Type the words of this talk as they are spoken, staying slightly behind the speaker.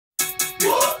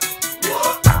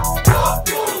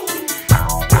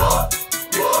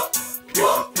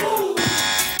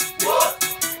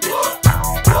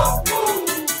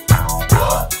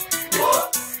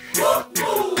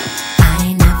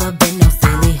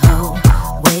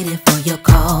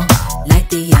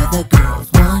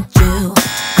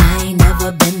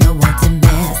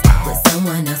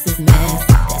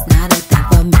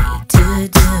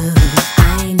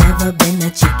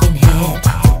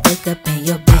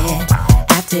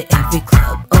to every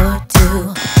club or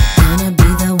two. Wanna be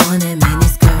the one in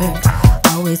miniskirt,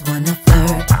 always wanna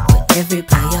flirt with every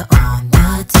player on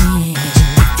the team.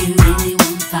 If you really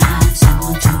wanna find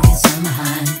someone to get some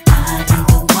behind, I ain't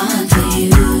the one for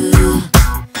you.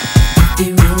 If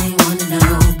you really wanna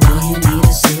know, boy, you need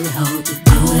a silly hoe to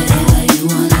do whatever you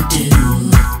wanna do.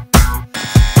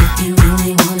 If you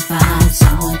really wanna find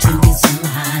someone to get some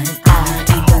behind, I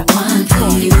ain't the one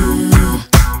for you.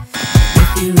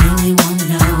 If you really wanna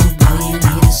know, boy, you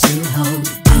need a silly hoe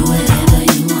to do whatever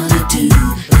you wanna do.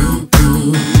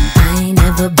 I ain't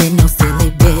never been no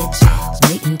silly bitch,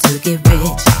 waiting to get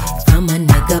rich from a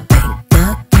nigga bank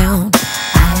account.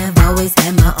 I have always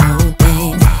had my own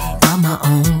thing, on my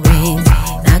own rings.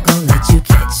 Not gonna let you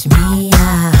catch me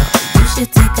out. You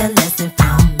should take a lesson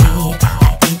from me.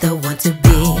 I ain't the one to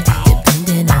be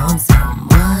dependent on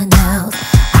someone else.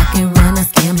 I can run a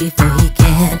scam before he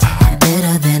can,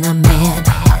 better than a man.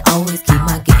 I always keep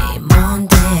my game on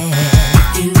deck.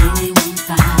 If you really wanna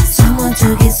find someone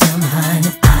to get some behind,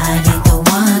 I ain't the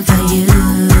one for you.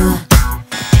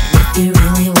 If you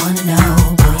really wanna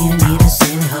know, boy, you need a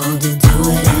silly hoe to do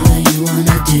whatever you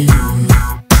wanna do.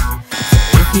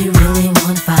 If you really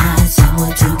wanna find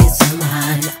someone to get some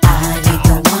behind, I ain't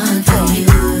the one for you.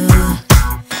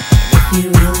 If you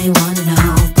really wanna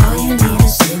know, boy, you need a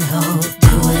silly hoe to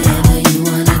do whatever you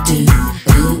wanna do.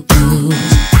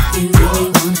 If you really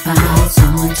wanna find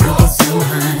someone to get some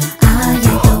behind, I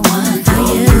ain't the one for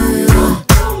you.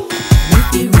 If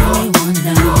you really wanna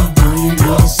know, boy, you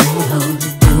need a silly hoe to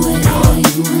do whatever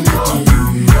you wanna do.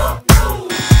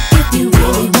 If you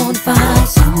really wanna find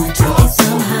someone to get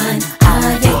some behind, I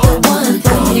ain't the one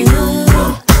for you.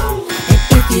 And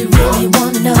if you really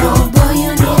wanna know, boy,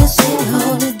 you need a silly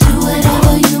hoe to do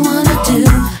whatever you wanna do.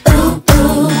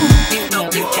 You know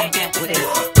you can't get with it.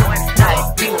 Doing nice,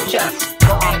 you just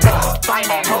go on go. Find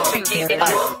that hope you give it up.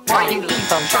 Why you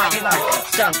keep on trying like a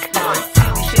sunk on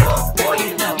silly shit? Boy, you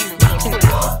know you need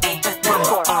to.